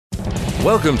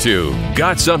Welcome to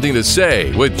Got Something to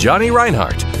Say with Johnny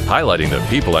Reinhardt, highlighting the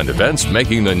people and events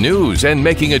making the news and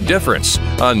making a difference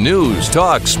on News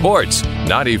Talk Sports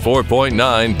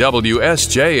 94.9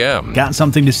 WSJM. Got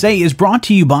Something to Say is brought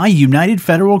to you by United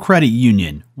Federal Credit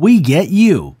Union. We get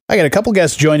you. I got a couple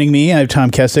guests joining me. I have Tom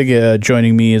Kessig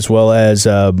joining me, as well as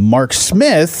Mark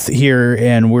Smith here,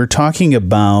 and we're talking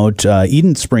about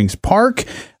Eden Springs Park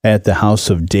at the House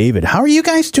of David. How are you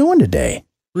guys doing today?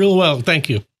 Real well, thank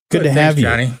you. Good to have you.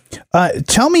 Johnny.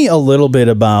 Tell me a little bit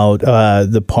about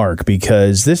the park,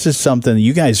 because this is something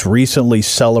you guys recently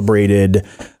celebrated.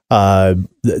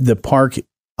 The park,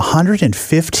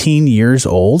 115 years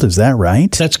old. Is that right?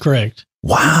 That's correct.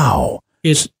 Wow.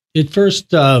 It first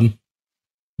began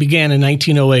in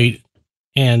 1908,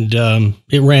 and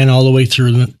it ran all the way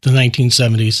through the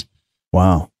 1970s.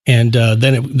 Wow. And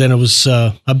then it was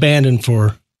abandoned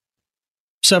for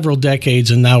several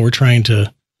decades, and now we're trying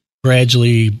to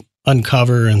gradually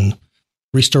uncover and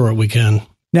restore what we can.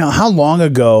 Now, how long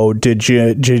ago did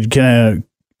you kind of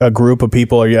a group of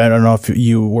people, or I don't know if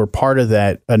you were part of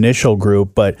that initial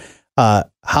group, but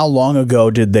how long ago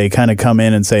did they kind of come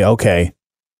in and say, okay,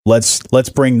 let's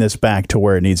bring this back to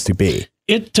where it needs to be?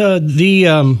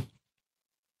 The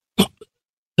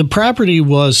property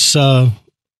was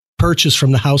purchased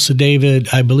from the House of David.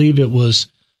 I believe it was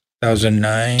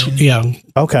 2009.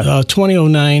 Okay.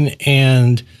 2009,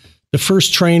 and the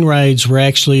first train rides were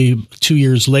actually 2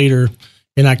 years later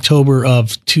in October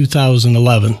of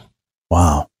 2011.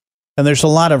 Wow. And there's a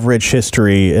lot of rich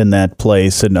history in that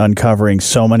place, and uncovering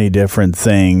so many different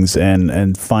things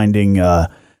and finding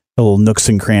little nooks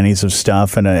and crannies of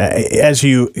stuff. And as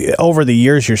you, over the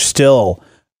years, you're still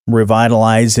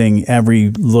revitalizing every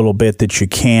little bit that you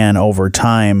can over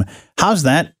time. How's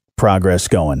that progress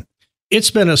going?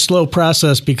 It's been a slow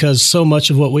process, because so much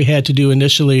of what we had to do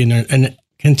initially and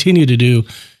continue to do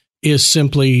is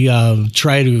simply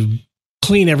try to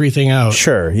clean everything out.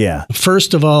 Sure, yeah.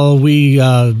 First of all, we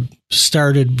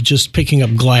started just picking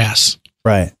up glass.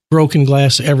 Right. Broken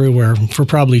glass everywhere for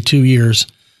probably 2 years.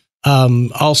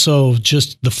 Also,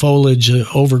 just the foliage,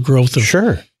 overgrowth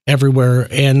of everywhere.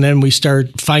 And then we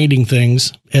start finding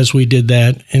things as we did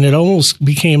that. And it almost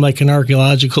became like an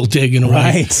archaeological dig in a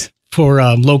way for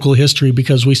local history,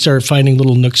 because we started finding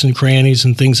little nooks and crannies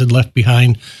and things had left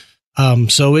behind.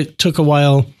 So it took a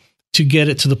while to get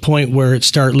it to the point where it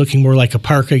started looking more like a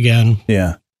park again.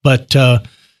 Yeah. But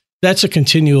that's a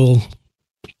continual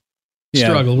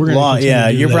struggle. We're going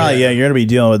to you're going to be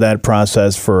dealing with that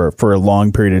process for a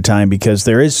long period of time, because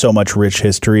there is so much rich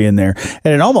history in there.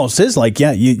 And it almost is like,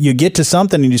 you get to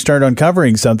something and you start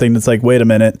uncovering something that's like, wait a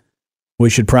minute, we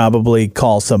should probably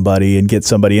call somebody and get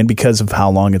somebody in, because of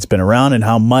how long it's been around and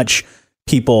how much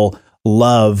people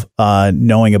love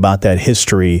knowing about that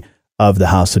history of the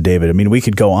House of David. I mean, we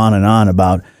could go on and on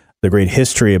about the great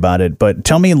history about it, but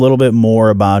tell me a little bit more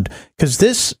about, because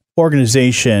this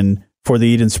organization for the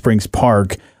Eden Springs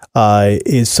Park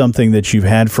is something that you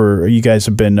guys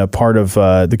have been a part of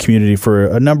the community for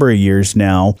a number of years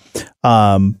now.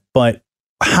 But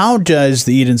how does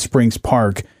the Eden Springs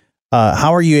Park,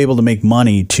 how are you able to make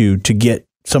money to get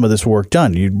some of this work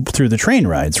done? Through the train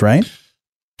rides, right?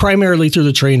 Primarily through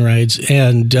the train rides,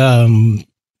 and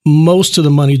most of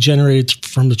the money generated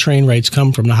from the train rides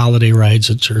come from the holiday rides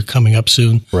that are coming up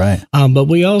soon. Right. But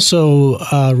we also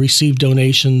receive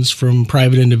donations from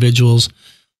private individuals.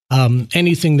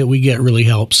 Anything that we get really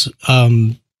helps.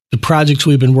 The projects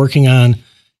we've been working on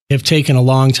have taken a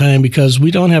long time, because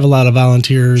we don't have a lot of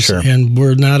volunteers, and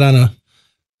we're not on a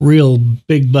real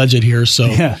big budget here.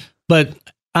 So, but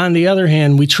on the other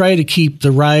hand, we try to keep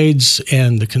the rides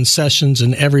and the concessions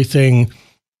and everything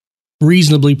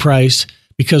reasonably priced,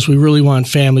 because we really want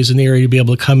families in the area to be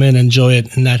able to come in and enjoy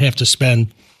it and not have to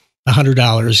spend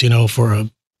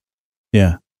 $100,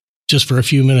 just for a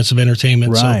few minutes of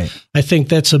entertainment. Right. So I think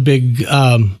that's a big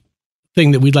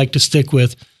thing that we'd like to stick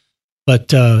with.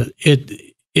 But it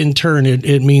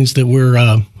means that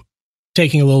we're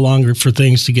taking a little longer for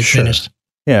things to get finished.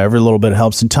 Yeah, every little bit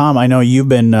helps. And Tom, I know you've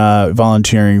been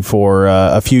volunteering for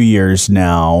a few years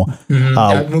now. Mm-hmm.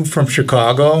 I moved from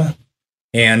Chicago,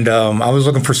 and I was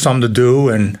looking for something to do,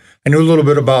 and I knew a little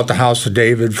bit about the House of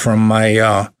David from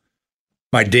my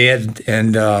my dad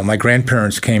and my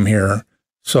grandparents came here.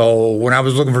 So when I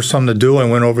was looking for something to do, I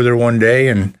went over there one day,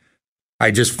 and I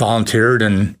just volunteered,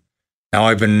 and now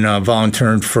I've been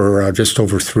volunteering for just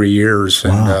over 3 years.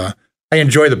 Wow. And I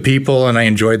enjoy the people, and I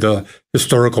enjoy the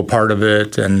historical part of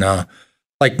it. And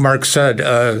like Mark said,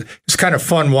 it's kind of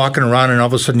fun walking around, and all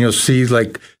of a sudden you'll see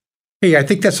like, hey, I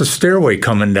think that's a stairway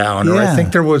coming down, or I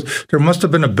think there must have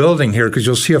been a building here, because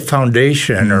you'll see a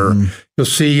foundation, or you'll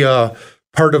see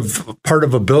part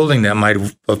of a building that might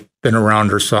have been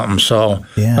around or something. So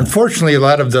Yeah. unfortunately, a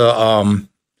lot of the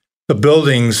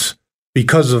buildings,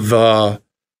 because of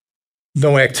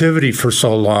no activity for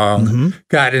so long,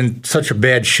 got in such a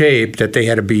bad shape that they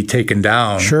had to be taken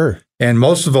down. Sure. And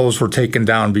most of those were taken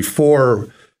down before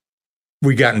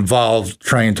we got involved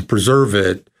trying to preserve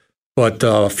it. But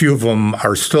a few of them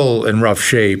are still in rough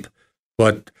shape.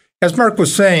 But as Mark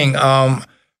was saying,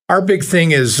 our big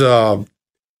thing is the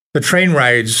train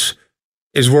rides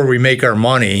is where we make our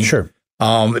money. Sure.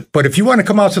 But if you want to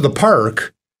come out to the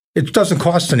park, it doesn't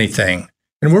cost anything.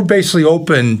 And we're basically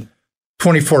open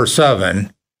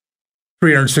 24/7,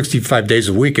 365 days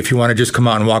a week. If you want to just come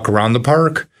out and walk around the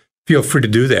park, feel free to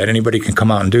do that. Anybody can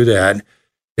come out and do that.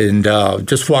 And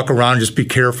just walk around, just be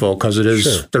careful, because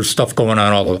there's stuff going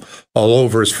on all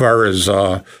over as far as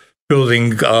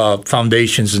building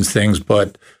foundations and things.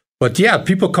 But yeah,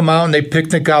 people come out and they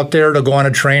picnic out there to go on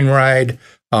a train ride.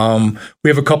 We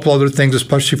have a couple other things,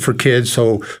 especially for kids.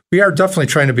 So we are definitely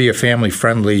trying to be a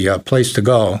family-friendly place to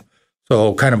go.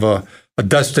 So kind of a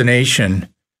destination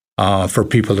for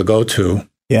people to go to.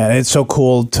 Yeah, and it's so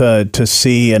cool to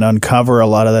see and uncover a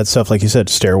lot of that stuff, like you said,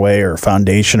 stairway or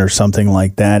foundation or something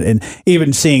like that. And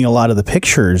even seeing a lot of the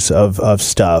pictures of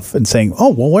stuff and saying, oh,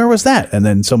 well, where was that? And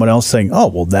then someone else saying, oh,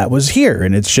 well, that was here.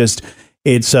 And it's just,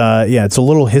 it's a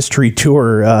little history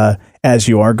tour as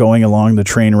you are going along the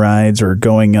train rides or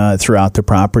going throughout the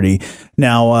property.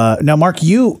 Now, Mark,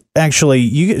 you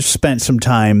spent some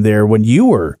time there when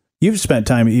you've spent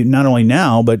time not only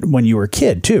now, but when you were a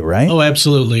kid too, right? Oh,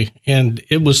 absolutely. And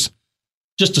it was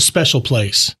just a special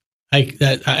place.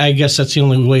 I guess that's the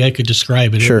only way I could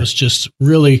describe it. Sure. It was just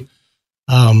really,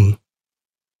 it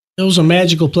was a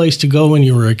magical place to go when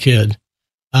you were a kid.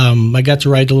 I got to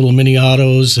ride the little mini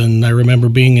autos, and I remember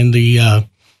being in the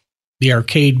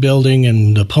arcade building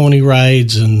and the pony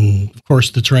rides and, of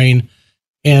course, the train.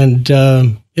 And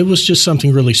it was just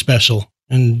something really special.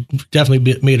 And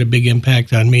definitely made a big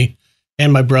impact on me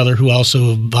and my brother, who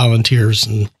also volunteers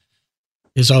and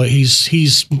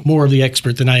he's more of the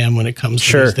expert than I am when it comes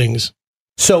to these things.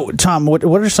 So, Tom, what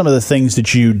are some of the things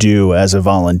that you do as a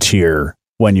volunteer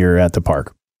when you're at the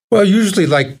park? Well, usually,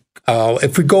 like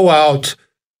if we go out,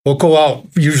 we'll go out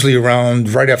usually around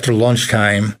right after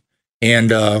lunchtime,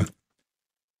 and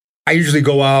I usually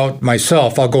go out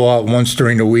myself. I'll go out once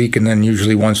during the week, and then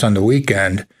usually once on the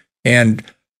weekend, and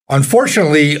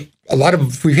unfortunately,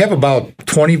 we have about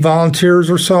 20 volunteers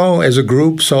or so as a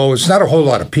group, so it's not a whole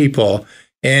lot of people,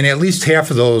 and at least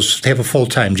half of those have a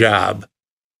full-time job.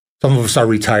 Some of us are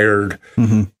retired,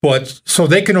 but so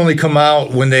they can only come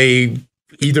out when they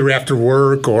either after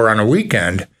work or on a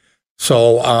weekend.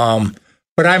 So,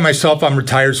 but I myself, I'm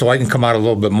retired, so I can come out a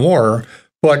little bit more.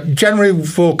 But generally,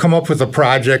 we'll come up with a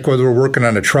project, whether we're working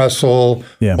on a trestle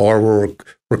or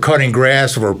we're cutting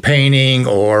grass, or we're painting,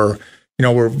 or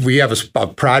we have a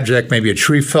project, maybe a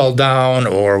tree fell down,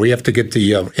 or we have to get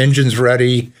the engines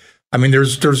ready. I mean,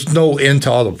 there's no end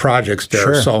to all the projects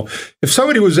there. Sure. So if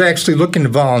somebody was actually looking to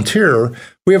volunteer,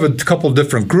 we have a couple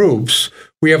different groups.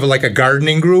 We have like a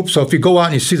gardening group. So if you go out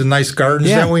and you see the nice gardens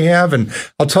that we have, and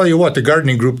I'll tell you what, the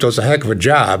gardening group does a heck of a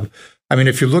job. I mean,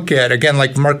 if you look at, again,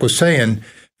 like Mark was saying,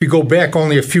 if you go back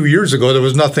only a few years ago, there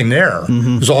was nothing there.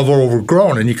 It was all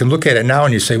overgrown. And you can look at it now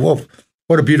and you say, well,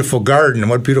 what a beautiful garden and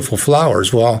what beautiful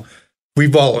flowers. Well,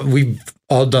 we've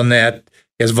all done that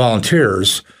as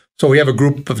volunteers. So we have a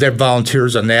group of that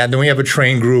volunteers on that. And then we have a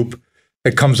train group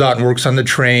that comes out and works on the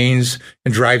trains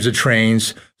and drives the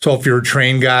trains. So if you're a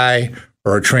train guy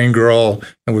or a train girl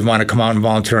and we want to come out and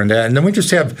volunteer on that. And then we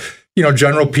just have,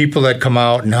 general people that come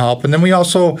out and help. And then we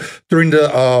also, during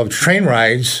the train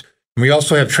rides, we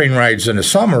also have train rides in the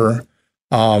summer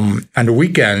on the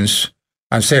weekends.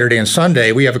 On Saturday and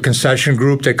Sunday, we have a concession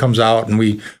group that comes out, and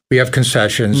we have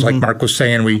concessions. Like Mark was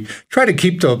saying, we try to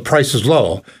keep the prices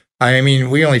low. I mean,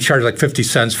 we only charge like 50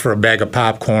 cents for a bag of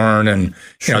popcorn and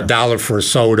 $1 for a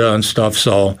soda and stuff.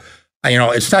 So,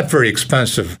 it's not very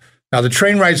expensive. Now, the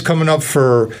train ride's coming up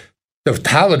for the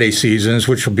holiday seasons,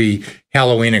 which will be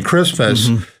Halloween and Christmas.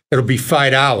 It'll be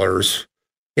 $5,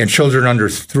 and children under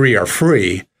 3 are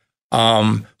free.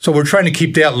 So we're trying to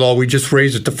keep that low. We just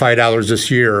raised it to $5 this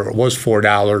year. It was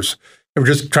 $4. And we're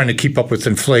just trying to keep up with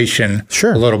inflation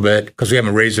a little bit because we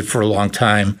haven't raised it for a long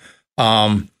time.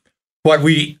 But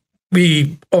we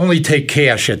only take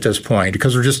cash at this point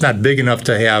because we're just not big enough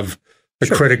to have the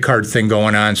credit card thing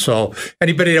going on. So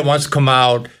anybody that wants to come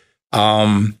out,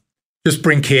 just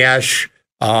bring cash.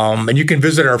 And you can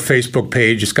visit our Facebook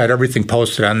page. It's got everything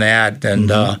posted on that. And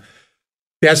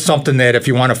that's something that if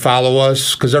you want to follow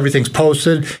us, because everything's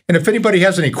posted. And if anybody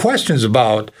has any questions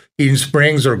about Eden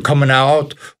Springs or coming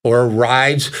out or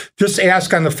rides, just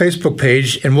ask on the Facebook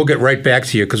page and we'll get right back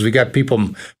to you, because we got people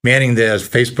manning the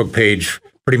Facebook page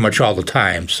pretty much all the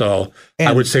time. So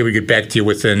I would say we get back to you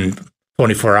within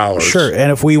 24 hours. Sure.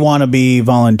 And if we want to be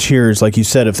volunteers, like you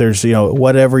said, if there's,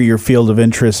 whatever your field of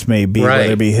interest may be, Right.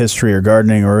 whether it be history or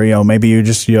gardening, or, maybe you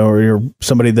just, you're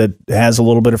somebody that has a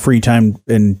little bit of free time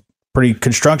and pretty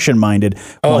construction minded,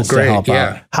 wants great, to help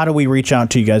out. How do we reach out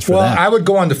to you guys for that? I would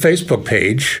go on the Facebook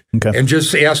page and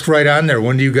just ask right on there,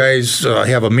 when do you guys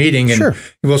have a meeting? And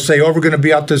we'll say, we're going to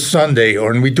be out this Sunday.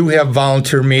 And we do have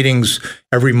volunteer meetings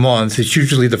every month. It's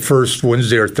usually the first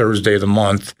Wednesday or Thursday of the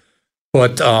month.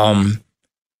 But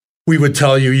we would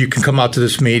tell you, you can come out to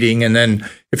this meeting. And then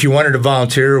if you wanted to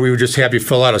volunteer, we would just have you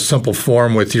fill out a simple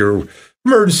form with your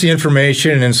emergency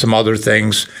information and some other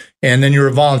things. And then you're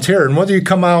a volunteer. And whether you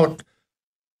come out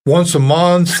once a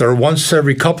month or once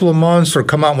every couple of months, or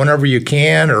come out whenever you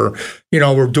can, or,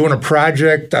 we're doing a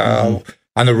project on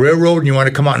the railroad and you want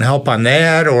to come out and help on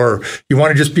that, or you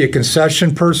want to just be a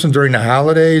concession person during the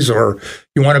holidays, or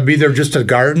you want to be there just to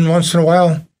garden once in a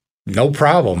while, no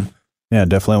problem. Yeah,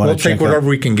 definitely want to check take whatever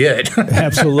we can get.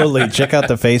 Absolutely. Check out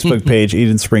the Facebook page,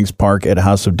 Eden Springs Park at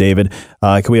House of David.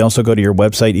 Can we also go to your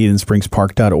website,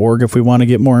 edenspringspark.org, if we want to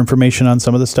get more information on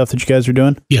some of the stuff that you guys are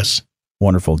doing? Yes.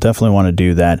 Wonderful. Definitely want to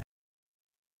do that.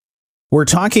 We're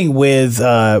talking with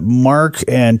Mark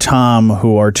and Tom,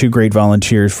 who are two great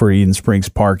volunteers for Eden Springs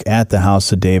Park at the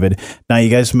House of David. Now, you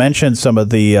guys mentioned some of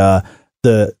the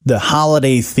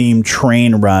holiday themed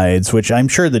train rides, which I'm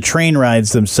sure the train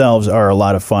rides themselves are a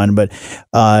lot of fun. But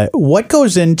what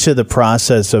goes into the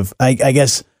process of, I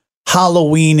guess,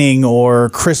 Halloweening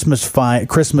or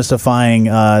Christmasifying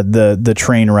the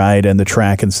train ride and the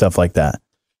track and stuff like that?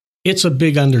 It's a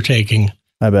big undertaking.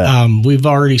 I bet. We've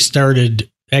already started.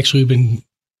 Actually, we've been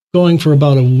going for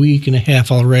about a week and a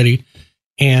half already.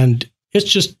 And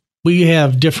it's just, we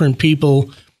have different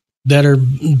people that are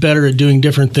better at doing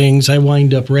different things. I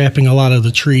wind up wrapping a lot of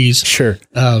the trees. Sure.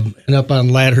 And up on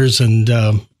ladders, and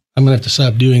I'm going to have to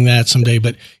stop doing that someday.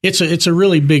 But it's a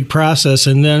really big process.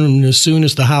 And then as soon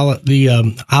as the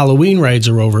Halloween rides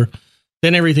are over,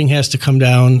 then everything has to come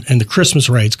down and the Christmas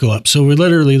rides go up. So we're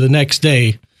literally the next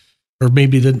day, or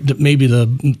maybe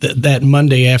that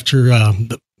Monday after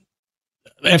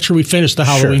after we finish the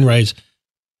Halloween rides,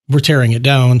 we're tearing it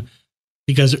down,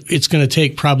 because it's going to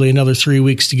take probably another 3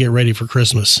 weeks to get ready for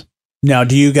Christmas. Now,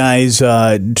 do you guys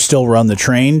still run the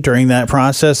train during that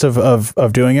process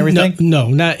of doing everything? No,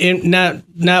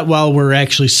 not while we're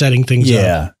actually setting things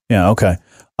up. Yeah. Okay.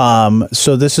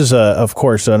 So this is of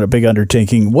course, a big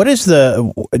undertaking. What is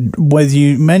whether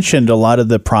you mentioned a lot of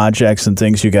the projects and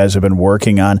things you guys have been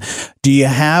working on, do you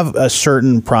have a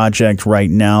certain project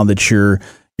right now that you're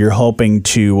hoping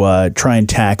to try and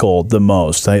tackle the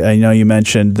most? I know you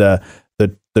mentioned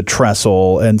the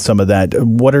trestle and some of that.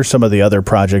 What are some of the other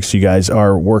projects you guys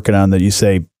are working on that you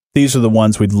say, these are the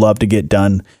ones we'd love to get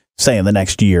done, say, in the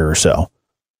next year or so?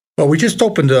 Well, we just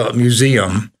opened a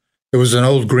museum. It was an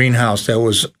old greenhouse that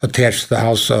was attached to the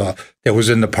house that was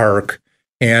in the park.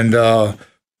 And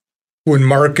when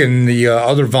Mark and the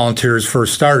other volunteers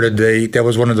first started, that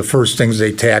was one of the first things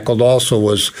they tackled also,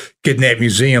 was getting that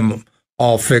museum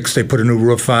all fixed. They put a new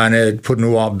roof on it,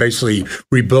 basically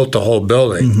rebuilt the whole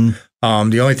building. Mm-hmm.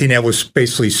 The only thing that was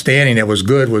basically standing that was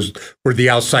good were the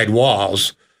outside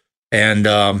walls. And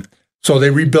so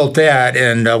they rebuilt that,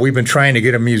 and we've been trying to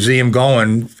get a museum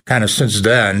going kind of since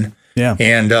then. Yeah.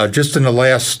 And just in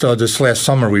this last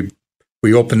summer,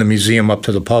 we opened the museum up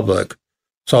to the public.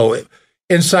 So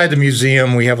inside the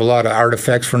museum, we have a lot of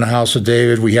artifacts from the House of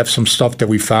David. We have some stuff that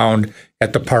we found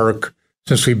at the park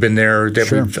since we've been there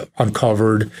that we've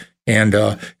uncovered. And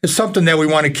it's something that we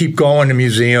want to keep going, the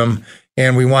museum.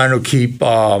 And we want to keep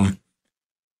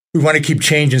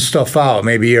changing stuff out,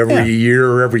 maybe every year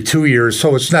or every 2 years.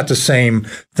 So it's not the same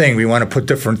thing. We want to put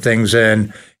different things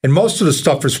in. And most of the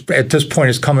stuff at this point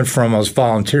is coming from us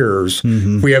volunteers.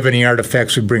 Mm-hmm. If we have any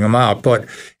artifacts, we bring them out. But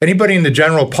anybody in the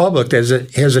general public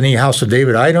that has any House of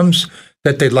David items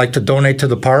that they'd like to donate to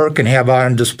the park and have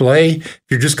on display, if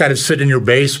you just got to sit in your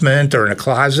basement or in a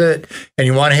closet and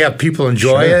you want to have people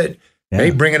enjoy it, they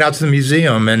bring it out to the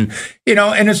museum. And,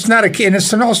 and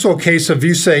it's also a case of,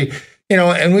 you say,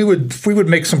 and we would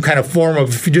make some kind of form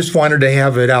of, if you just wanted to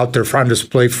have it out there on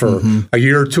display for a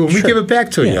year or two, and we give it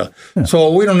back to you. Yeah. So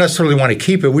we don't necessarily want to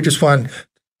keep it. We just want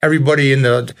everybody in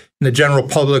the general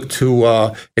public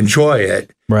to enjoy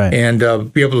it, right, and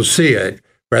be able to see it,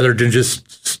 rather than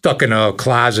just stuck in a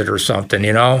closet or something.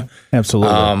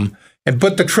 Absolutely.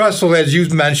 But the trestle, as you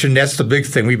mentioned, that's the big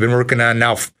thing we've been working on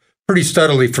now pretty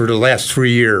steadily for the last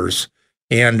 3 years.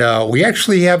 And we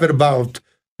actually have it about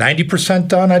 90%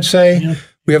 done, I'd say. Yeah.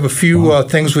 We have a few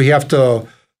things we have to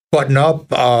button up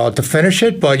to finish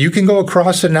it, but you can go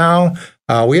across it now.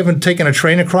 We haven't taken a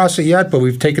train across it yet, but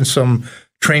we've taken some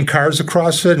train cars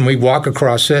across it, and we walk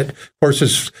across it. Of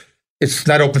course, it's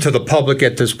not open to the public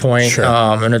at this point, sure.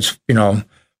 And it's,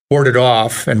 boarded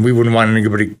off, and we wouldn't want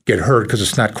anybody to get hurt because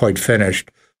it's not quite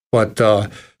finished. But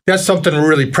that's something we're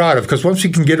really proud of, because once you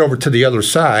can get over to the other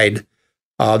side,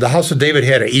 the House of David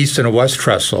had an east and a west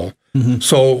trestle. Mm-hmm.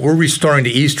 So we're restoring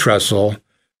the east trestle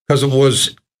because it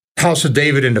was House of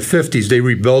David in the 50s. They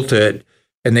rebuilt it,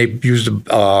 and they used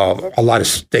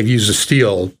they've used a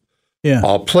steel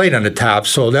plate on the top.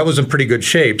 So that was in pretty good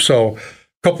shape. So a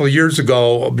couple of years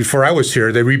ago, before I was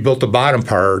here, they rebuilt the bottom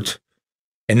part.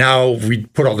 And now we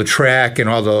put all the track and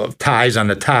all the ties on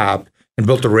the top and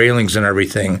built the railings and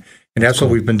everything. And that's cool.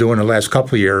 What we've been doing the last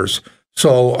couple of years.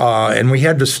 So, and we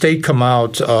had the state come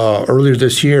out earlier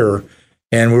this year,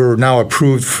 and we're now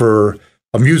approved for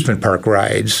amusement park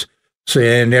rides. So,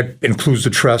 and that includes the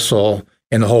trestle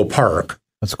and the whole park.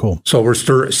 That's cool. So we're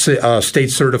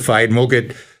state certified, and we'll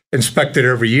get inspected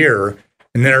every year.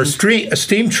 And then our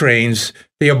steam trains,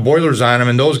 they have boilers on them,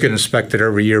 and those get inspected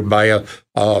every year by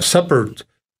a separate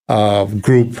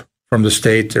group from the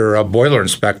state. They're a boiler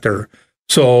inspector.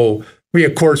 So we,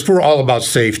 of course, we're all about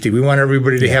safety. We want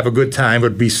everybody to have a good time,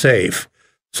 but be safe.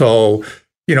 So,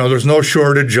 there's no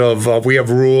shortage of, we have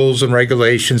rules and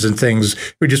regulations and things.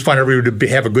 We just want everybody to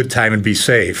have a good time and be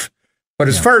safe. But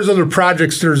as far as other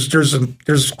projects,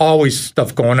 there's always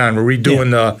stuff going on. We're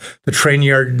redoing the train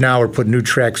yard now. We're putting new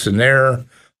tracks in there.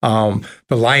 The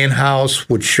Lion House,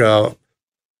 which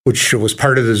was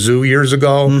part of the zoo years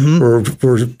ago. Mm-hmm.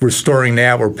 We're restoring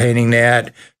that. We're painting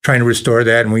that, trying to restore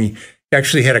that. And we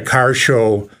actually had a car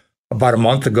show about a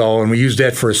month ago, and we used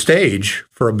that for a stage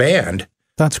for a band.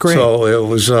 That's great. So it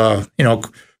was,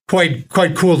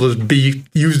 quite cool to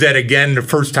use that again the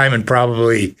first time in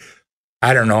probably,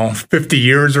 50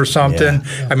 years or something.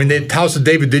 Yeah. I mean, the House of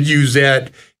David did use that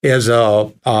as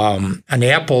an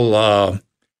apple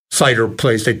cider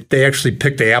place. They actually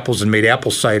picked the apples and made apple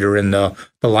cider in the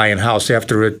Lion House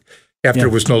after it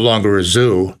was no longer a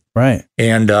zoo. Right.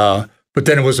 And but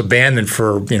then it was abandoned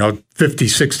for 50,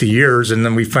 60 years, and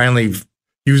then we finally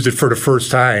used it for the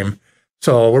first time.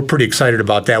 So we're pretty excited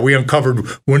about that. We uncovered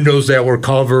windows that were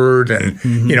covered and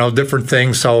different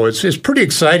things. So it's pretty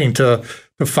exciting to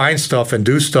find stuff and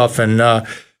do stuff. And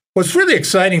what's really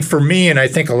exciting for me, and I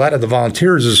think a lot of the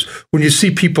volunteers, is when you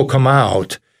see people come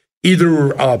out.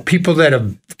 Either people that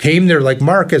have came there like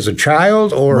Mark as a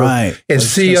child, or and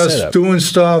see us doing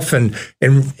stuff and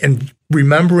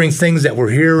remembering things that were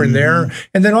here and there,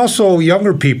 and then also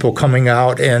younger people coming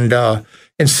out and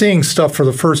seeing stuff for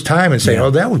the first time and saying, "Oh,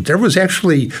 there was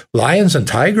actually lions and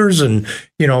tigers and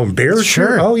bears."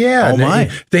 Sure. Oh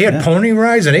yeah. They had pony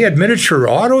rides and they had miniature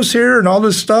autos here and all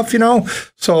this stuff.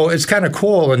 So it's kind of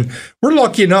cool, and we're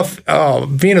lucky enough,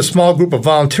 being a small group of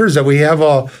volunteers, that we have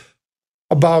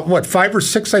about 5 or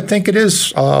 6, I think it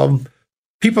is,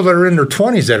 people that are in their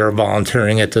 20s that are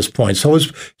volunteering at this point. So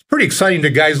it's pretty exciting to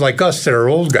guys like us that are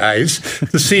old guys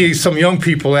to see some young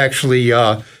people actually,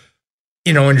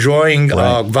 enjoying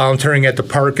volunteering at the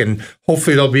park, and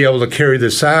hopefully they'll be able to carry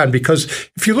this on. Because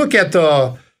if you look at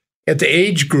the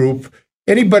age group,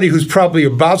 anybody who's probably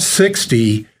about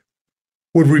 60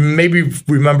 would maybe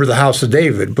remember the House of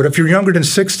David. But if you're younger than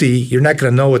 60, you're not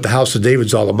going to know what the House of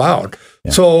David's all about.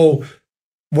 Yeah. So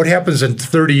what happens in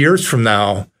 30 years from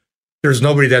now, there's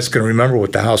nobody that's going to remember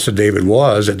what the House of David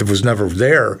was. It was never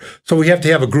there. So we have to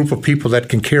have a group of people that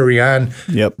can carry on,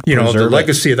 the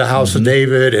legacy of the House of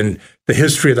David and the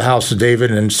history of the House of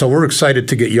David. And so we're excited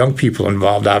to get young people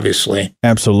involved, obviously.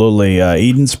 Absolutely.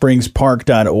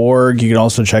 EdenSpringsPark.org. You can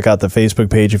also check out the Facebook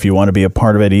page if you want to be a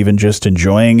part of it, even just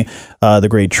enjoying the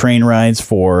great train rides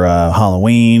for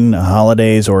Halloween,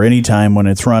 holidays, or any time when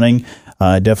it's running.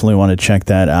 Definitely want to check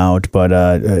that out. But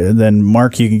then,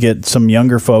 Mark, you can get some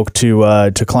younger folk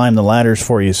to climb the ladders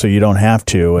for you, so you don't have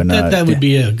to. And that would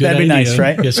be a good. That'd be idea. nice,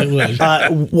 right? Yes, it would.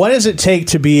 What does it take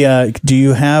to be? Do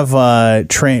you have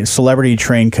celebrity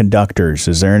train conductors?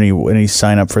 Is there any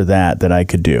sign up for that I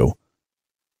could do?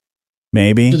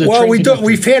 Maybe. Well,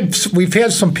 we've had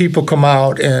some people come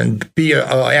out and be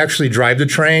actually drive the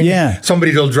train. Yeah.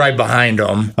 Somebody will drive behind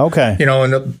them. Okay.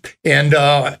 And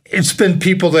it's been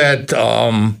people that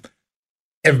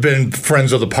have been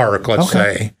friends of the park. Let's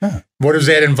say. Yeah. What does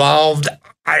that involve?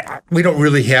 We don't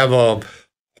really have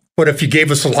But if you gave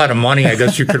us a lot of money, I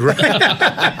guess you could.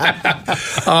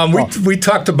 We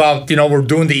talked about, we're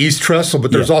doing the East Trestle,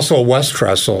 but there's also a West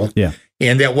Trestle. Yeah.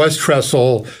 And that West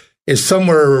Trestle is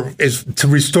to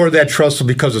restore that trestle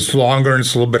because it's longer and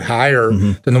it's a little bit higher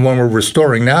than the one we're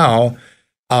restoring now.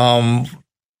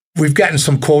 We've gotten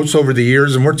some quotes over the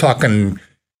years, and we're talking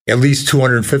at least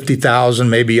 $250,000,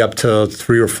 maybe up to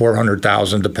 $300,000 or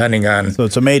 $400,000, depending on. So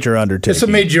it's a major undertaking. It's a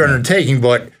major undertaking,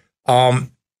 but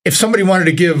if somebody wanted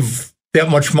to give that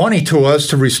much money to us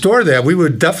to restore that, we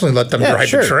would definitely let them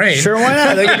drive the train. Sure, why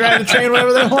not? They can drive the train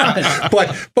wherever they want.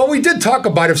 But we did talk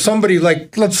about if somebody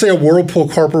like, let's say, a Whirlpool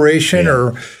Corporation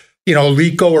or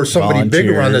LECO or somebody big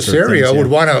around this area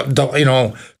would want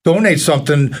to donate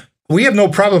something. We have no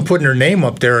problem putting their name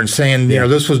up there and saying,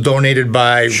 this was donated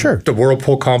by the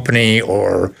Whirlpool Company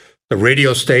or the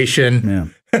radio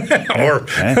station or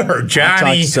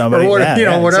Johnny or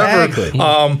whatever. Exactly.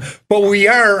 But we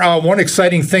are, one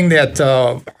exciting thing that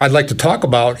I'd like to talk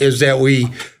about is that we,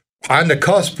 on the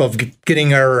cusp of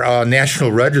getting our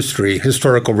national registry,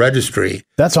 historical registry.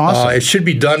 That's awesome. It should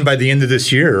be done by the end of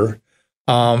this year.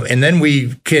 And then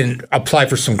we can apply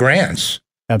for some grants.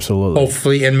 Absolutely.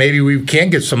 Hopefully, and maybe we can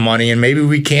get some money, and maybe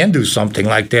we can do something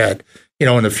like that,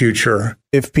 in the future.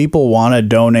 If people want to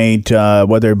donate,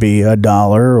 whether it be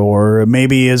 $1 or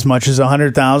maybe as much as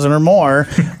 100,000 or more,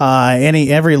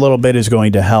 every little bit is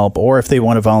going to help. Or if they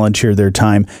want to volunteer their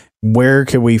time, where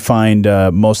can we find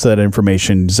most of that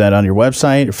information? Is that on your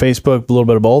website or Facebook? A little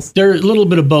bit of both? There's a little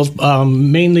bit of both.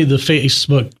 Mainly the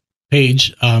Facebook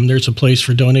page. There's a place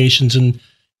for donations, and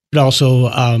it also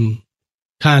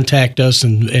contact us,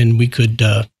 and we could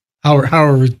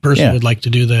however the person would like to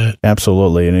do that.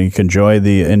 Absolutely, and you can enjoy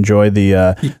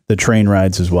the train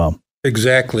rides as well.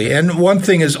 Exactly, and one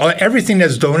thing is everything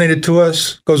that's donated to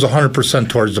us goes 100%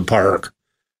 towards the park.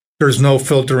 There's no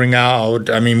filtering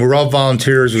out. I mean, we're all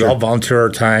volunteers. We all volunteer our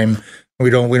time. We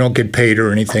don't get paid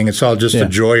or anything. It's all just the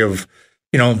joy of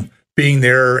being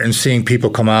there and seeing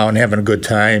people come out and having a good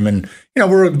time. And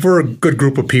we're a good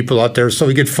group of people out there, so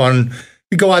we get fun.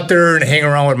 We go out there and hang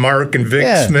around with Mark and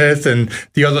Vic Smith and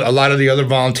a lot of the other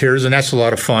volunteers, and that's a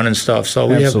lot of fun and stuff. So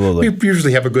we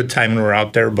usually have a good time when we're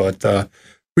out there, but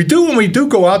when we do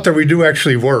go out there, we do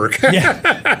actually work.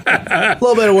 A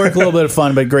little bit of work, a little bit of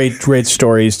fun, but great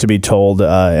stories to be told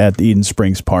at Eden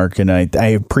Springs Park. And I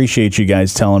appreciate you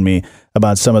guys telling me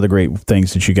about some of the great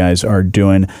things that you guys are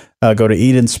doing. Go to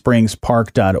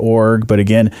edenspringspark.org. But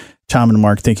again, Tom and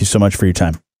Mark, thank you so much for your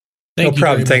time. No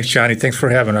problem. Thanks, Johnny. Thanks for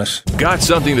having us. Got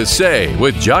something to say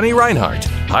with Johnny Reinhardt,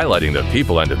 highlighting the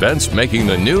people and events making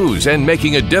the news and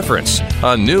making a difference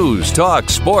on News Talk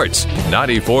Sports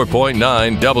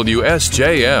 94.9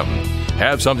 WSJM.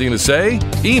 Have something to say?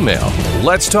 Email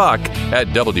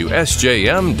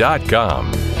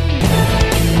letstalk@WSJM.com.